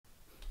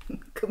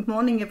Good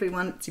morning,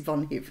 everyone. It's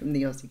Yvonne here from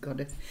the Aussie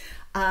Goddess.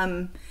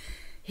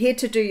 Here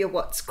to do your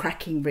What's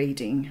Cracking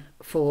reading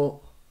for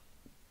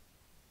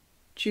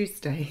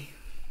Tuesday.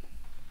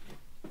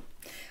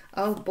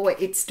 Oh boy,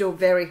 it's still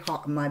very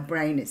hot and my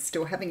brain is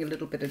still having a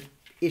little bit of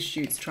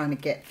issues trying to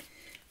get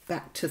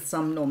back to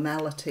some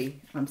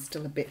normality. I'm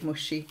still a bit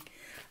mushy.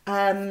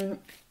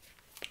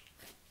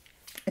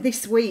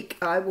 This week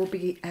I will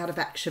be out of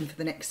action for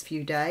the next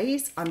few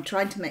days. I'm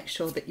trying to make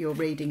sure that your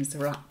readings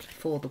are up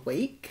for the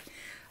week.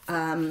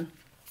 And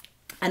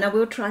I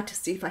will try to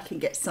see if I can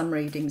get some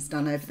readings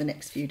done over the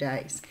next few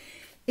days.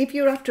 If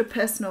you're after a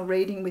personal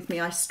reading with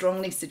me, I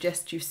strongly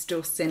suggest you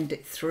still send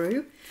it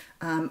through.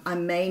 I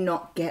may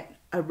not get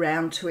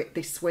around to it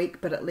this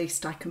week, but at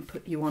least I can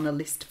put you on a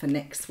list for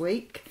next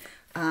week.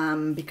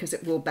 Because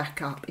it will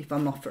back up if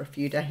I'm off for a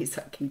few days,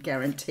 I can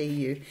guarantee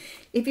you.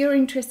 If you're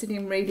interested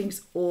in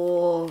readings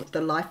or the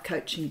life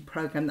coaching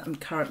program that I'm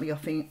currently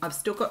offering, I've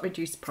still got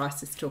reduced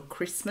prices till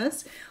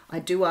Christmas. I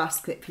do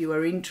ask that if you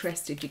are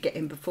interested, you get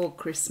in before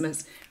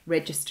Christmas,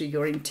 register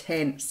your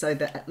intent so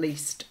that at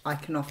least I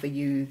can offer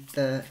you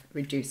the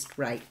reduced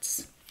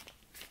rates.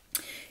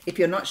 If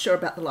you're not sure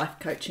about the life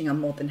coaching, I'm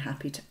more than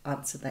happy to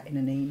answer that in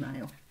an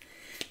email.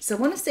 So I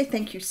want to say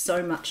thank you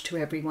so much to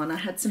everyone. I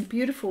had some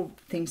beautiful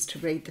things to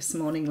read this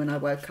morning when I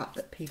woke up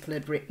that people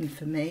had written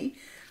for me.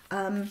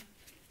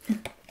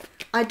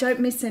 I don't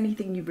miss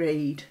anything you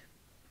read.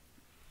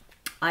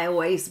 I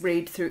always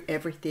read through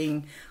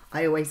everything.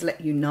 I always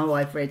let you know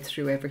I've read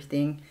through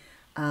everything.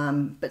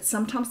 But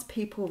sometimes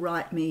people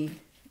write me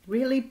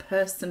really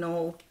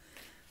personal.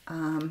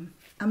 I'm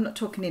not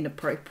talking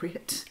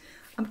inappropriate.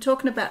 I'm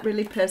talking about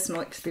really personal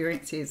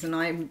experiences, and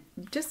I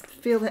just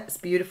feel that's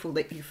beautiful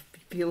that you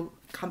feel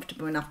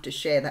comfortable enough to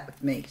share that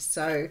with me.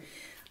 So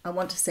I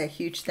want to say a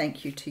huge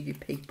thank you to you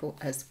people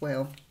as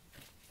well.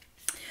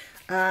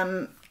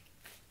 I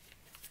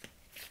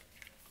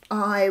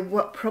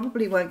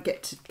probably won't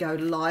get to go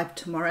live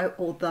tomorrow,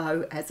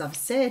 although, as I've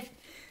said,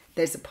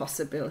 there's a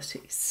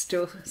possibility.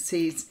 Still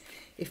sees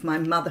if my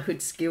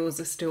motherhood skills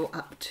are still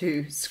up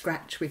to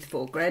scratch with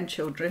 4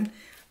 grandchildren.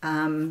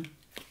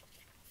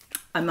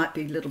 I might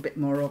be a little bit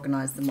more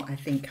organised than what I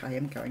think I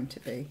am going to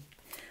be.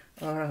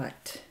 All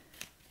right.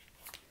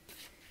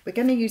 We're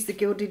going to use the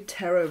Gilded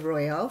Tarot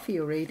Royale for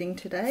your reading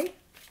today.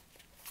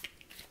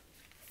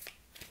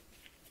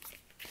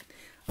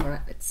 All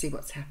right, let's see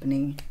what's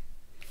happening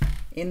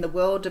in the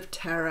world of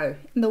tarot,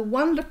 in the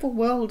wonderful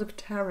world of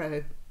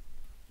tarot.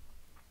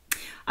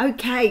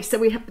 Okay, so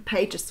we have the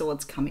Page of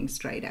Swords coming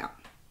straight out.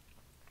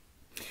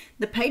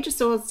 The Page of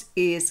Swords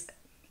is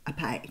a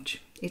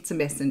page. It's a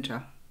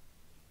messenger.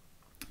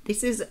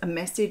 This is a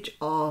message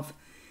of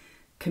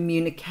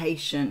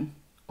communication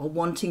or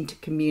wanting to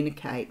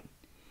communicate.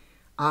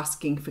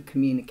 Asking for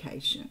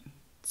communication.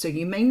 So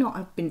you may not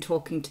have been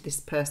talking to this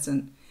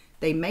person.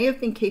 They may have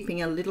been keeping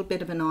a little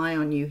bit of an eye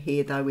on you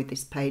here, though, with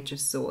this Page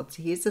of Swords.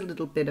 Here's a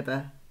little bit of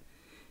a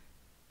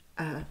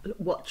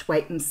watch,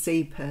 wait and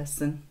see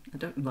person. I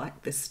don't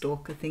like this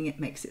stalker thing. It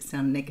makes it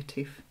sound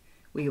negative.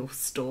 We all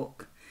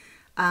stalk.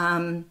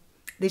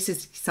 This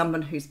is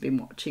someone who's been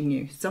watching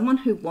you. Someone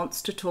who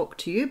wants to talk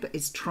to you but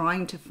is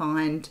trying to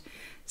find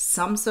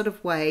some sort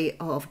of way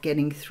of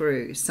getting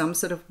through, some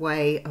sort of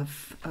way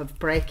of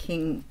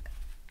breaking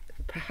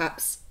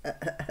perhaps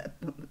a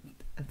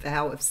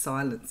vow of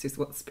silence is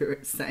what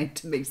Spirit's saying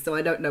to me. So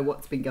I don't know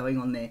what's been going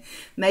on there.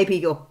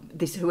 Maybe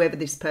whoever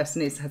this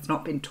person is has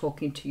not been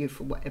talking to you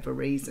for whatever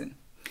reason.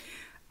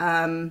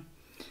 And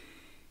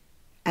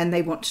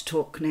they want to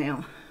talk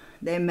now.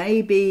 There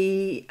may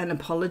be an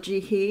apology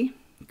here,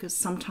 because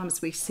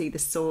sometimes we see the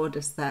sword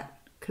as that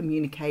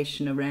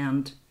communication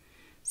around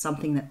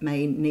something that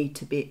may need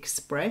to be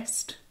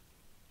expressed.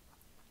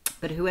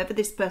 But whoever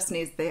this person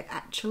is, they're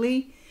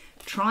actually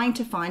trying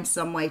to find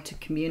some way to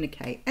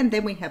communicate. And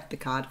then we have the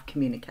card of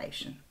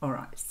communication. All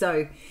right,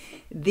 so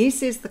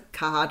this is the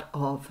card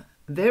of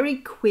very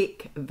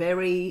quick,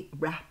 very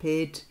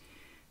rapid,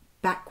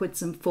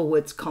 backwards and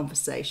forwards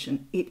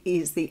conversation. It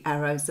is the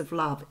arrows of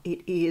love.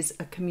 It is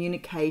a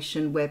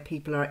communication where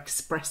people are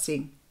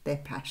expressing their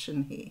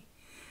passion here.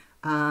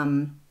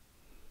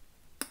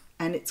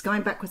 And it's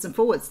going backwards and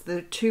forwards. There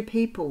are 2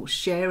 people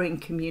sharing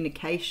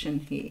communication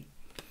here.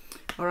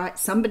 All right,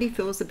 somebody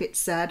feels a bit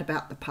sad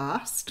about the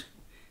past.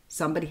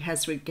 Somebody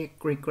has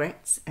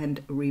regrets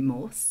and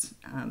remorse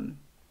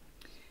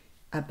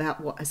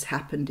about what has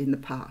happened in the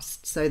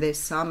past. So there's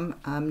some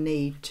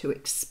need to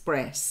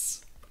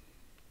express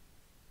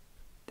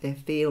their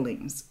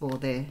feelings or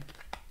their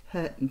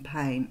hurt and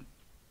pain.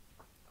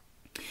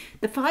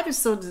 The 5 of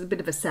Swords is a bit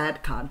of a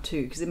sad card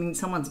too, because it means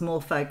someone's more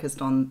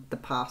focused on the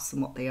past than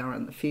what they are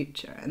in the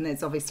future. And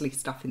there's obviously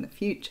stuff in the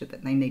future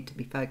that they need to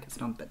be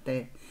focused on, but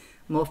they're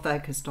more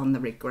focused on the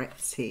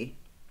regrets here.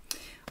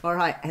 All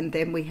right, and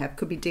then we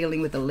could be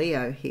dealing with a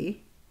Leo here.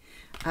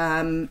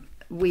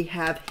 We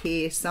have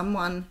here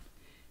someone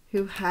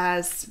who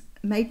has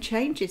made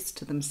changes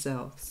to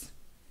themselves.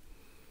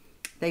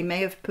 They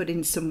may have put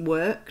in some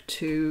work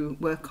to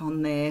work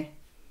on their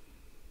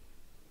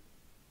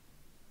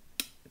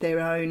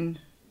own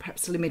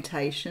perhaps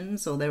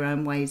limitations or their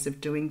own ways of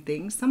doing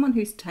things. Someone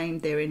who's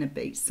tamed their inner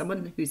beast,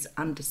 someone who's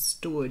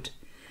understood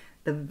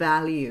the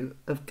value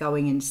of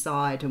going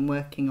inside and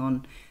working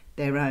on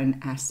their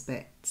own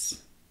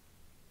aspects.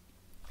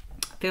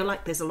 I feel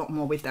like there's a lot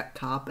more with that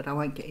card, but I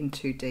won't get in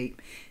too deep.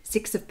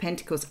 Six of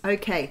Pentacles.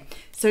 Okay,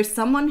 so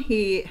someone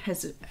here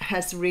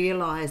has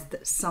realized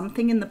that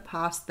something in the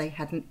past they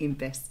hadn't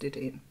invested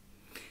in.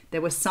 There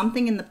was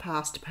something in the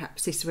past,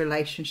 perhaps this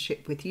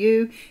relationship with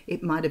you.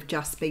 It might have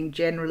just been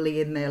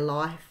generally in their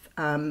life.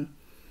 But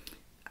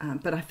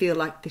I feel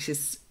like this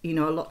is, you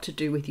know, a lot to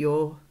do with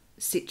your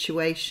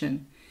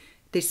situation.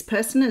 This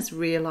person has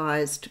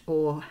realized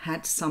or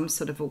had some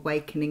sort of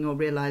awakening or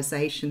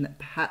realization that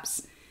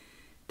perhaps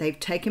they've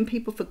taken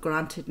people for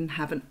granted and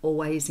haven't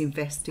always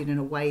invested in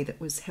a way that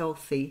was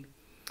healthy.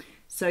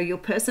 So your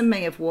person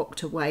may have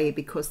walked away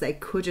because they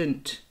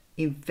couldn't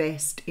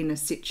invest in a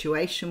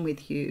situation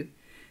with you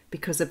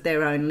because of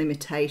their own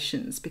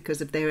limitations, because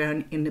of their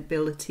own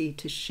inability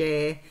to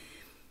share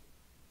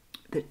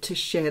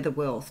the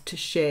wealth, to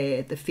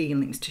share the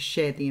feelings, to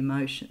share the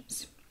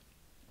emotions.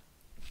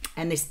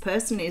 And this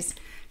person is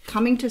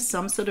coming to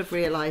some sort of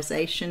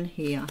realization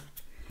here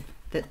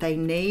that they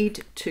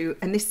need to,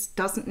 and this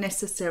doesn't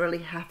necessarily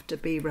have to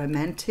be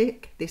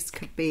romantic. This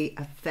could be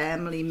a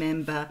family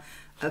member,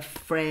 a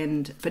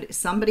friend, but it's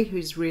somebody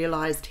who's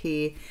realized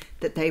here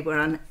that they were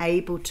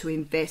unable to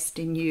invest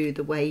in you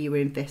the way you were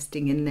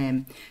investing in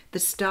them. The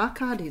Star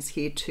card is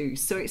here too,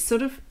 so it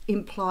sort of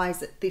implies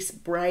that this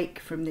break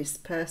from this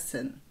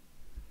person,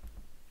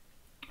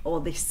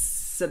 or this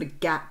sort of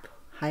gap,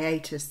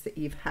 hiatus that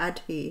you've had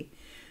here,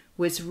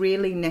 was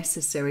really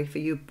necessary for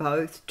you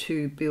both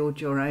to build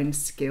your own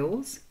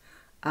skills.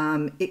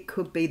 It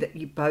could be that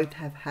you both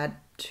have had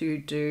to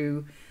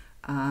do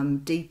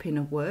deep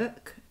inner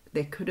work.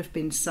 There could have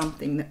been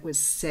something that was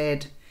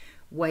said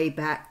way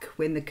back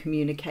when the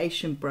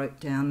communication broke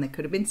down. There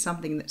could have been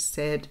something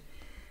that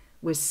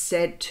was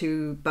said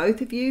to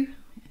both of you,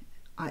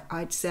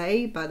 I'd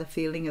say, by the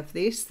feeling of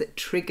this, that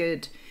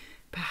triggered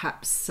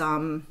perhaps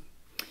some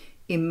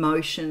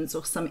emotions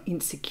or some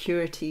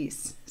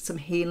insecurities, some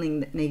healing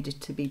that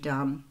needed to be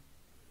done.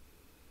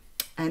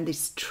 And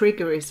this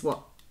trigger is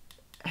what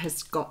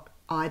has got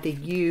either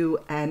you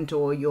and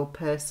or your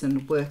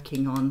person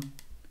working on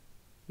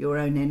your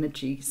own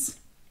energies.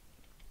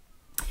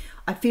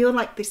 I feel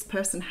like this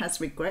person has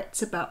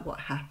regrets about what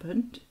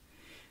happened,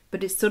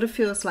 but it sort of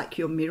feels like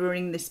you're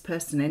mirroring this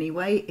person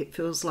anyway. It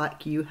feels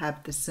like you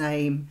have the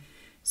same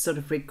sort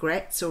of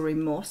regrets or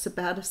remorse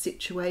about a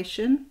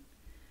situation.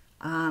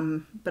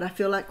 But I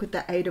feel like with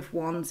the Eight of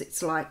Wands,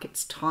 it's like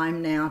it's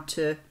time now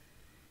to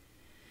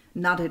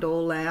nut it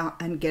all out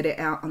and get it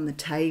out on the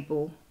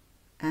table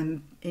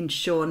and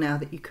ensure now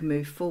that you can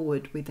move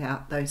forward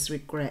without those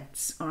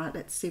regrets. All right,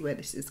 let's see where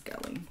this is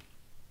going.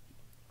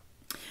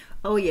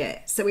 Oh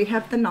yeah, so we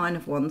have the Nine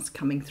of Wands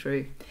coming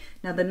through.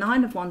 Now the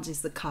Nine of Wands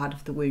is the card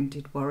of the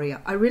wounded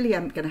warrior. I really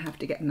am going to have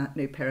to get a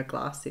new pair of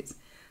glasses.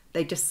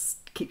 They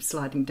just keep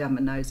sliding down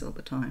my nose all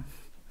the time.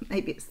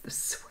 Maybe it's the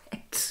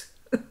sweat.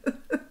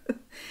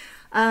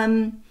 I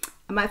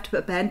might have to put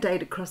a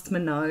band-aid across my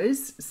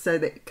nose so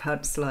that it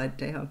can't slide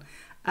down.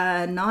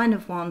 Nine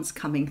of Wands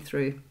coming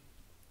through.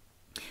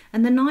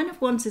 And the Nine of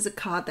Wands is a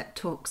card that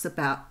talks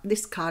about,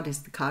 this card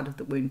is the card of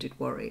the wounded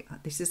warrior.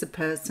 This is a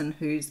person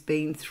who's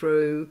been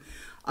through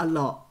a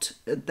lot.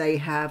 They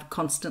have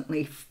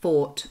constantly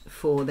fought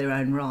for their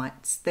own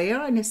rights. They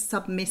are in a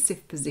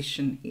submissive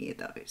position here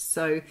though.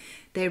 So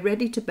they're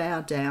ready to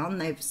bow down.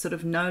 They've sort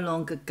of no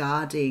longer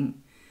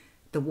guarding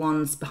the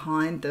wands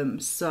behind them.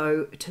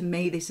 So to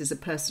me, this is a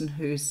person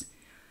who's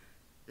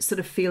sort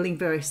of feeling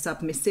very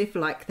submissive,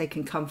 like they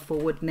can come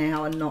forward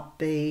now and not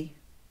be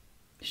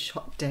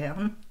shot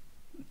down.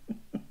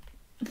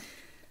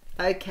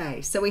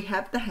 Okay, so we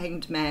have the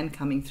Hanged Man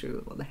coming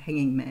through, or the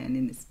Hanging Man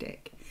in this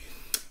deck.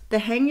 The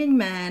Hanging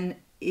Man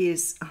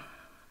is,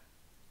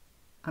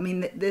 I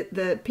mean,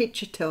 the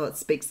picture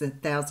speaks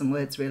 1,000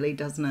 words really,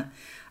 doesn't it?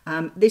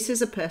 This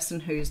is a person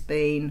who's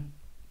been,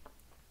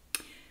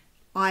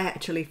 I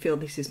actually feel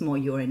this is more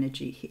your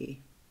energy here.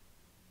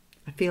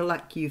 I feel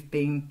like you've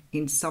been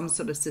in some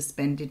sort of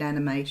suspended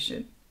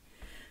animation.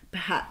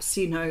 Perhaps,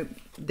 you know,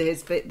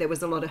 there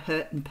was a lot of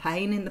hurt and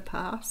pain in the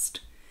past.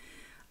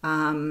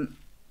 And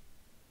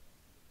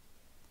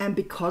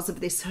because of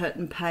this hurt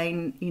and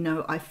pain, you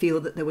know, I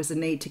feel that there was a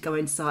need to go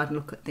inside and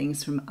look at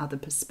things from other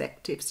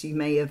perspectives. You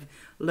may have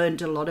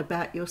learned a lot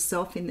about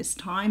yourself in this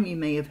time. You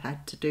may have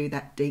had to do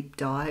that deep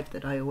dive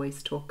that I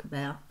always talk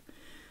about.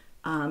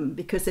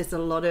 Because there's a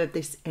lot of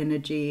this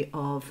energy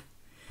of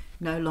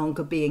no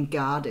longer being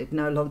guarded,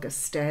 no longer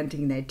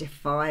standing there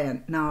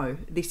defiant. No,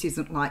 this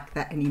isn't like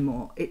that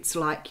anymore. It's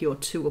like you're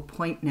to a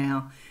point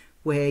now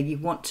where you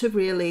want to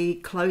really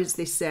close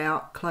this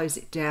out, close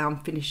it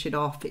down, finish it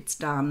off. It's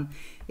done,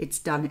 it's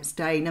done, it's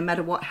day. No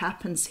matter what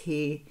happens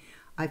here,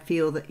 I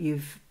feel that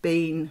you've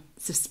been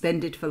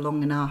suspended for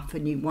long enough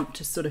and you want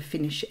to sort of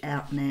finish it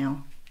out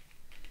now.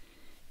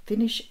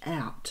 Finish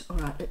out. All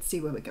right, let's see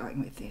where we're going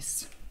with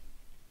this.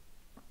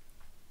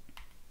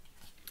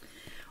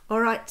 All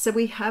right, so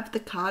we have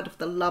the card of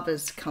the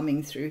Lovers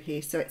coming through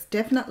here. So it's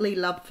definitely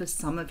love for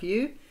some of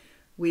you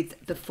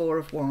with the Four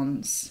of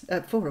Wands.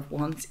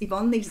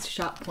 Yvonne, these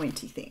sharp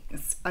pointy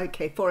things.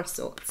 Okay, Four of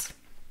Swords.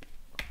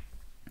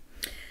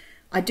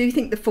 I do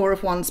think the Four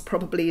of Wands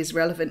probably is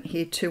relevant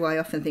here too. I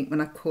often think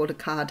when I called a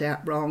card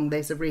out wrong,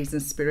 there's a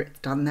reason Spirit's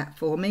done that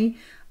for me.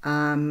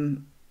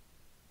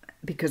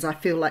 Because I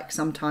feel like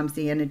sometimes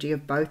the energy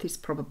of both is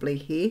probably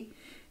here.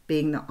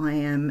 Being that I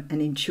am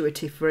an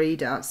intuitive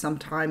reader,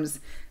 sometimes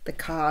the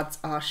cards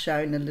are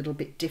shown a little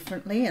bit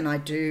differently, and I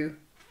do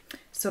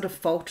sort of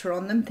falter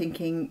on them,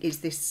 thinking,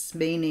 is this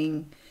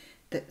meaning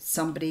that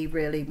somebody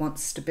really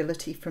wants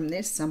stability from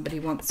this? Somebody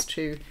wants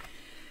to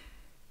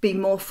be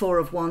more Four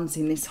of Wands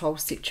in this whole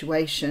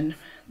situation.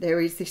 There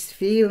is this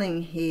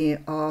feeling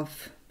here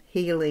of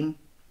healing,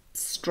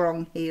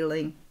 strong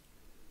healing.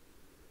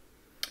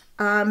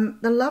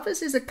 The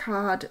Lovers is a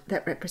card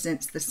that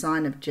represents the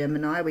sign of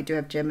Gemini. We do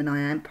have Gemini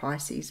and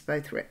Pisces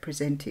both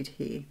represented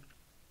here.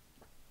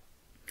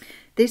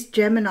 This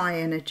Gemini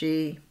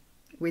energy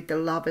with the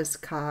Lovers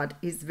card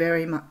is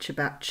very much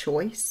about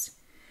choice,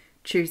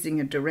 choosing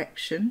a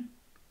direction.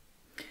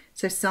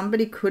 So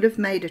somebody could have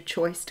made a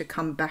choice to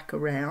come back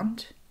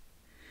around.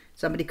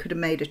 Somebody could have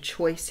made a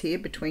choice here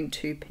between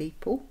two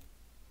people.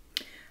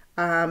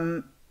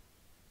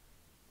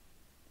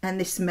 And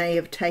this may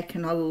have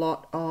taken a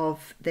lot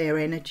of their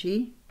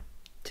energy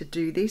to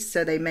do this.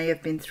 So they may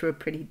have been through a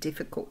pretty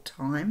difficult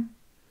time.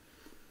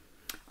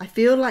 I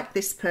feel like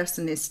this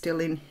person is still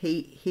in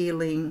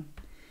healing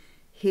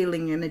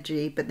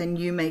energy, but then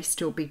you may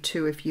still be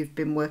too if you've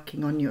been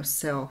working on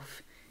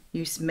yourself.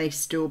 You may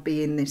still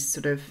be in this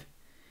sort of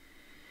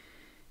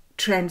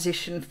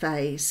transition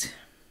phase.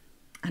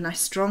 And I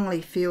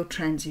strongly feel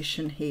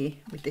transition here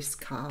with this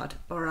card.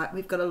 All right,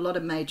 we've got a lot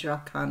of major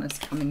arcanas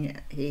coming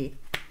out here.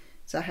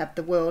 So I have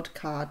the World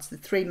cards, the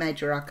three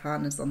major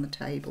arcanas on the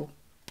table.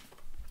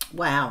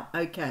 Wow,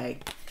 okay.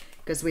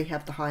 Because we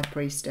have the High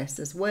Priestess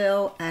as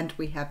well, and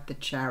we have the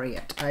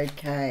Chariot.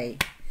 Okay.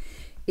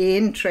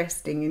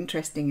 Interesting,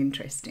 interesting,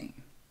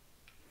 interesting.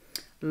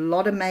 A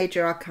lot of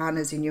major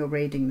arcanas in your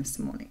reading this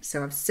morning. So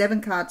I have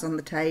 7 cards on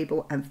the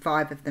table and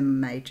 5 of them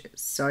are majors.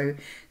 So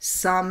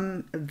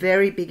some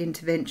very big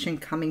intervention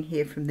coming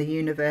here from the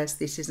universe.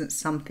 This isn't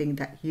something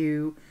that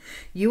you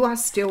are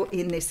still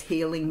in this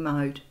healing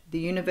mode. The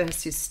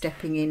universe is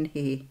stepping in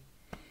here.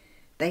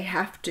 They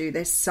have to.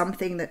 There's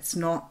something that's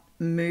not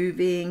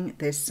moving.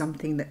 There's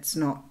something that's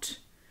not...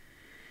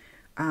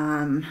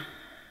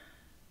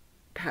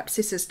 perhaps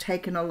this has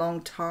taken a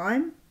long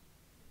time.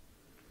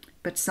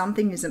 But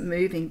something isn't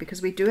moving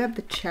because we do have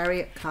the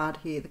Chariot card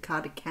here, the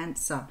card of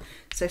Cancer.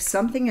 So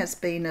something has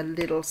been a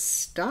little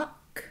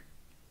stuck.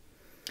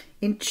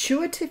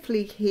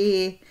 Intuitively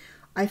here,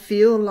 I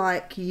feel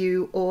like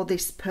you or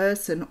this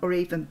person or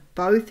even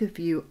both of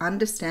you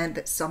understand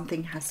that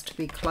something has to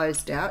be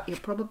closed out. You're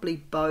probably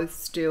both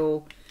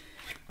still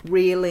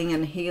reeling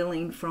and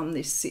healing from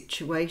this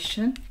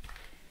situation.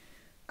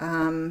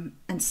 And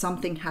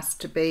something has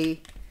to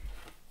be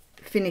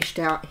finished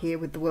out here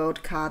with the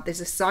World card.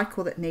 There's a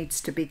cycle that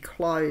needs to be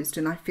closed,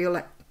 and I feel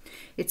like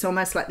it's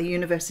almost like the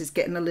universe is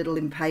getting a little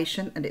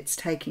impatient and it's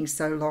taking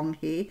so long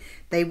here.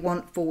 They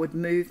want forward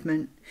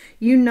movement.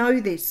 You know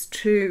this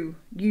too.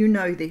 You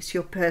know this.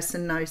 Your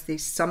person knows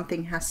this.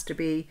 Something has to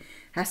be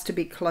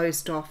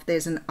closed off.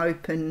 There's an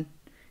open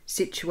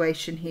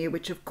situation here,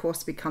 which of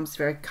course becomes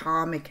very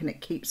karmic, and it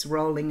keeps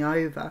rolling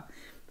over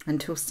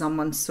until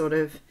someone sort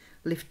of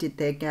lifted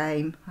their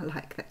game. I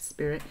like that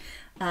spirit.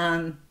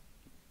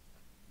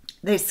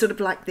 There's sort of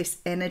like this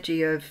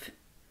energy of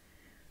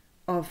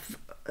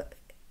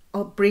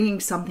bringing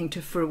something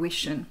to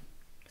fruition,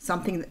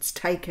 something that's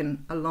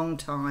taken a long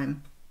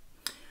time.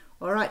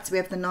 All right, so we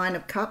have the 9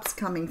 of Cups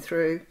coming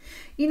through.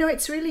 You know,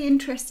 it's really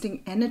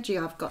interesting energy,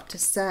 I've got to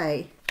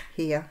say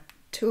here.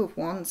 2 of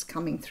Wands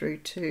coming through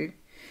too.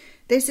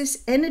 There's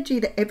this energy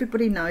that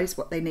everybody knows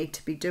what they need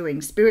to be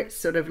doing. Spirit's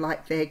sort of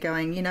like they're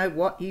going, you know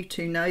what, you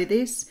two know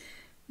this.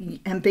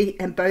 And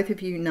both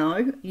of you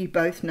know, you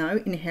both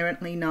know,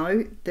 inherently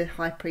know, the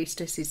High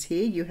Priestess is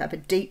here. You have a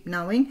deep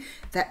knowing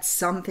that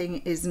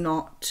something has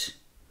not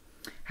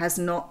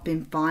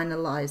been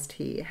finalized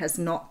here, has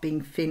not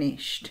been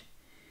finished.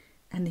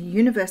 And the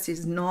universe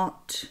is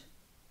not...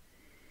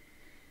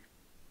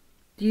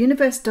 The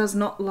universe does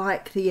not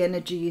like the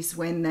energies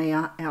when they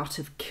are out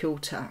of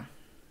kilter.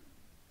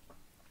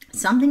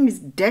 Something is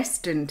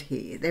destined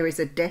here. There is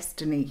a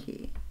destiny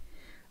here.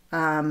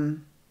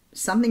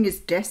 Something is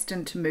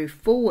destined to move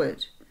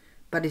forward,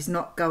 but is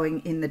not going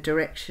in the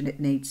direction it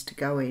needs to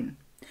go in.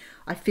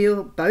 I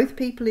feel both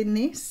people in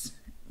this,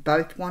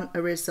 both want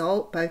a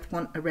result, both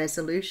want a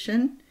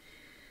resolution,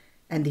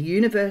 and the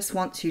universe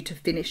wants you to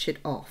finish it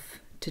off,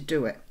 to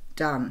do it,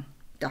 done,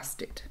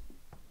 dusted.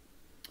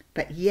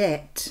 But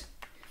yet,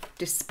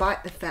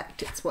 despite the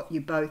fact it's what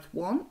you both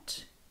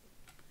want,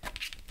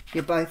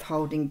 you're both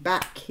holding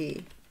back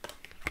here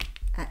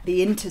at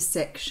the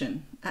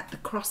intersection, at the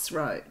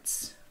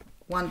crossroads,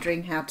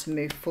 wondering how to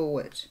move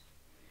forward.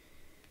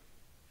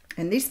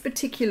 And this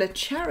particular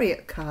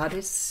Chariot card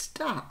is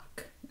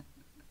stuck.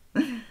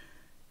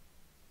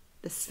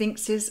 The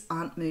Sphinxes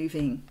aren't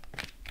moving.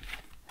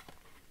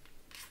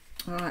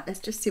 All right, let's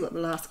just see what the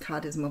last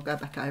card is and we'll go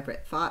back over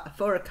it.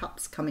 Four of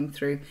Cups coming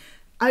through.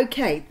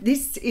 Okay,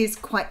 this is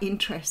quite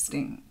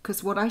interesting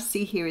because what I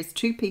see here is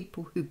two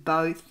people who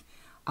both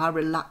are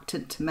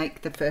reluctant to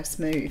make the first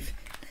move.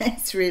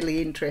 That's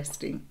really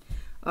interesting.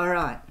 All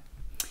right.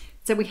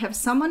 So we have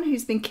someone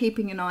who's been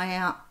keeping an eye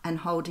out and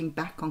holding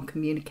back on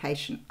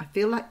communication. I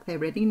feel like they're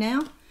ready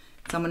now.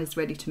 Someone is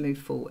ready to move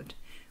forward.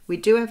 We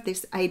do have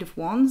this Eight of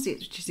Wands,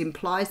 which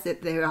implies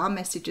that there are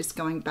messages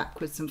going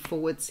backwards and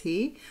forwards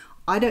here.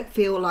 I don't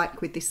feel like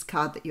with this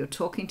card that you're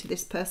talking to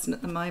this person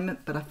at the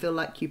moment, but I feel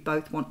like you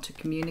both want to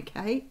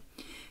communicate.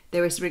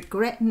 There is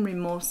regret and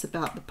remorse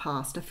about the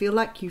past. I feel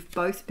like you've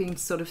both been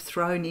sort of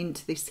thrown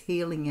into this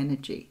healing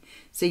energy.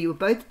 So you were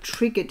both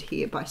triggered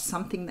here by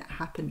something that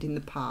happened in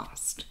the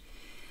past.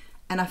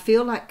 And I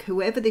feel like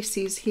whoever this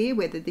is here,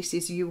 whether this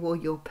is you or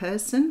your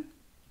person,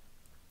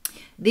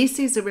 this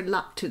is a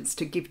reluctance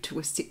to give to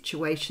a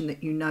situation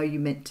that you know you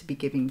meant to be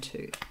giving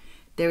to.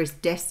 There is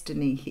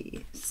destiny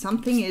here.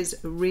 Something is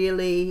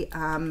really,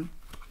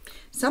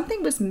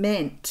 something was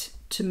meant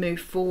to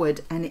move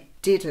forward and it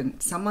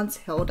didn't. Someone's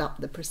held up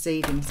the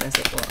proceedings as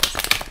it was.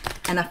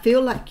 And I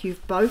feel like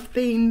you've both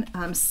been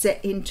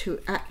set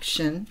into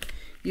action.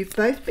 You've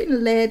both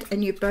been led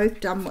and you've both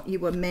done what you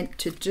were meant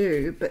to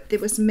do, but it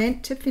was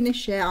meant to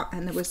finish out.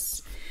 And there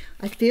was,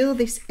 I feel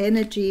this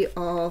energy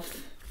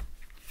of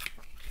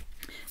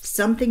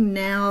something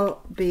now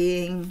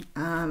being,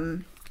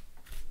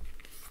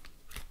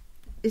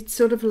 it's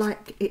sort of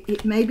like,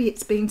 maybe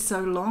it's been so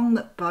long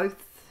that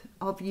both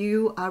of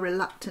you are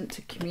reluctant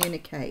to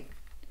communicate.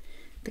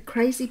 The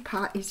crazy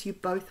part is you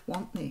both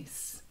want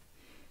this.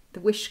 The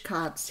wish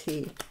cards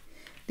here.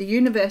 The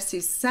universe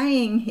is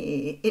saying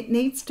here, it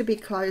needs to be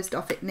closed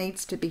off. It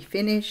needs to be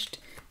finished.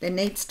 There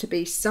needs to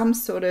be some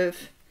sort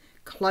of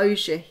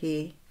closure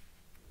here.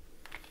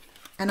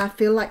 And I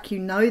feel like you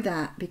know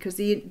that because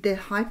the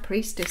High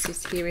Priestess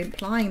is here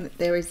implying that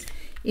there is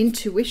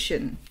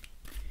intuition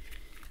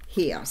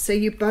here. So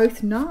you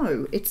both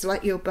know. It's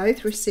like you're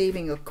both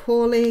receiving a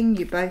calling.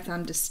 You both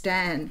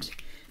understand.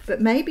 But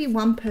maybe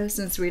one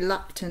person's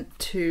reluctant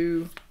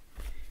to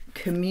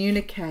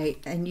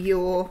communicate and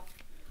you're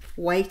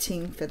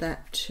waiting for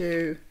that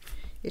too.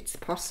 It's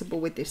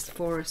possible with this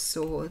Four of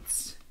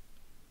Swords.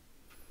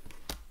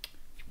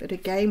 But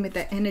again, with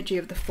the energy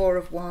of the Four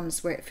of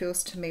Wands, where it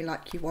feels to me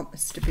like you want the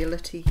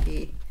stability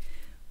here.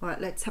 All right,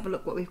 let's have a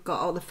look what we've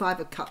got. Oh, the Five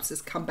of Cups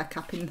has come back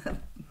up in the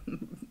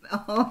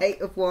oh,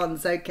 Eight of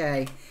Wands.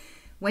 Okay.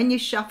 When you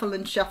shuffle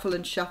and shuffle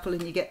and shuffle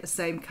and you get the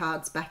same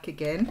cards back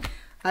again.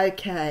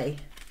 Okay.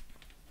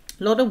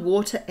 A lot of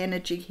water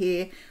energy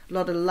here. A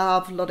lot of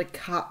love, a lot of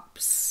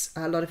cups,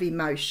 a lot of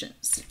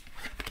emotions.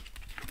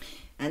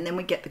 And then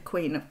we get the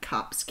Queen of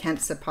Cups,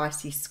 Cancer,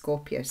 Pisces,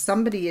 Scorpio.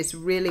 Somebody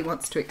really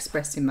wants to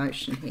express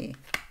emotion here.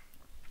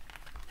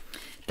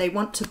 They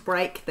want to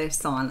break their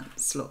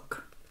silence,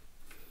 look,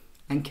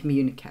 and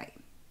communicate.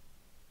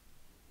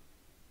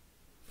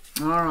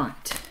 All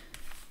right.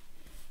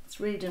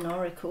 Let's read an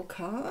oracle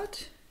card.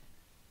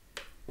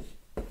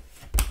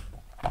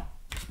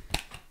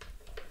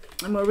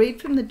 And we'll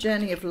read from the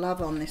Journey of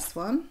Love on this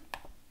one.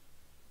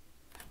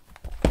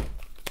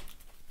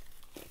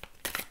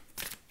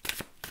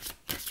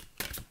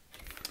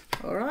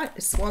 All right,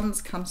 the swans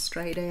come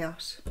straight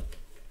out.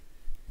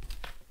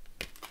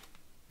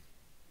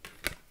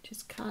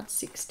 Just card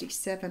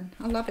 67.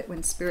 I love it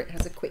when Spirit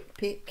has a quick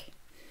pick.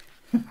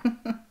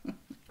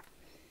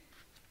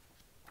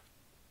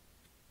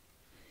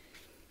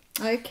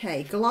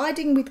 Okay,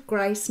 gliding with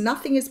grace,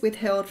 nothing is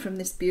withheld from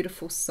this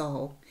beautiful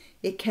soul.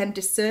 It can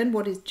discern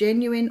what is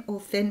genuine,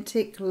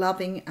 authentic,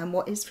 loving, and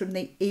what is from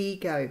the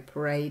ego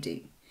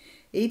parading.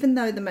 Even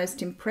though the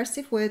most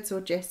impressive words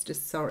or gestures,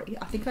 sorry,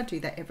 I think I do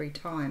that every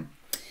time.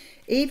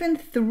 Even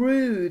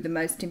through the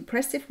most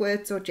impressive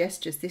words or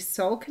gestures, this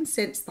soul can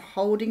sense the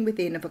holding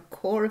within of a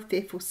core of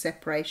fearful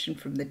separation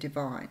from the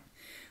divine.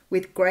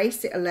 With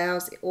grace, it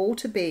allows it all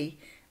to be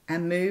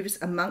and moves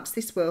amongst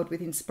this world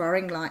with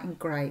inspiring light and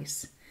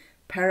grace.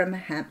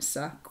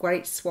 Paramahamsa,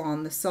 great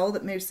swan, the soul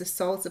that moves the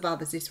souls of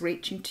others is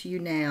reaching to you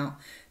now.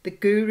 The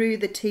guru,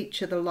 the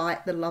teacher, the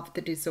light, the love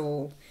that is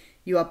all.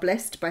 You are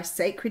blessed by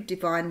sacred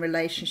divine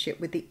relationship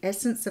with the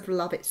essence of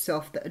love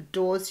itself that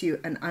adores you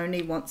and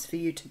only wants for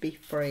you to be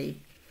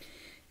free.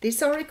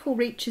 This oracle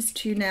reaches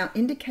to you now,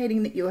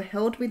 indicating that you are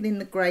held within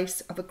the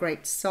grace of a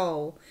great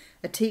soul,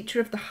 a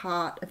teacher of the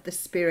heart, of the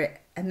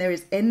spirit, and there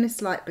is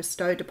endless light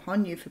bestowed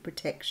upon you for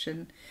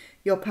protection.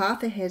 Your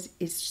path ahead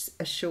is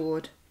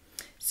assured.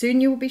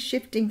 Soon you will be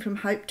shifting from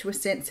hope to a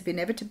sense of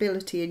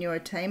inevitability in your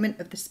attainment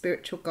of the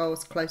spiritual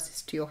goals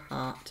closest to your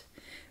heart.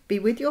 Be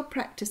with your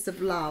practice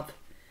of love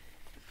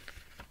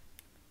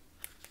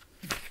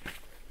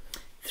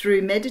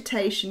through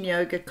meditation,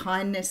 yoga,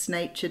 kindness,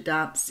 nature,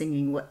 dance,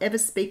 singing, whatever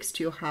speaks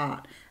to your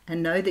heart,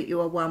 and know that you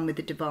are one with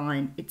the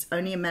divine. It's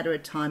only a matter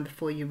of time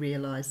before you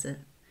realize it.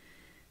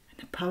 And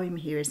the poem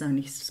here is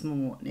only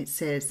small, and it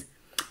says,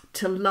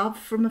 To love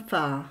from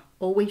afar,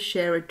 always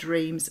share a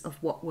dreams of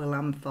what will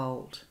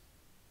unfold.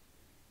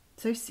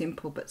 So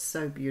simple, but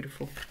so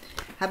beautiful.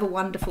 Have a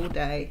wonderful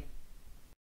day.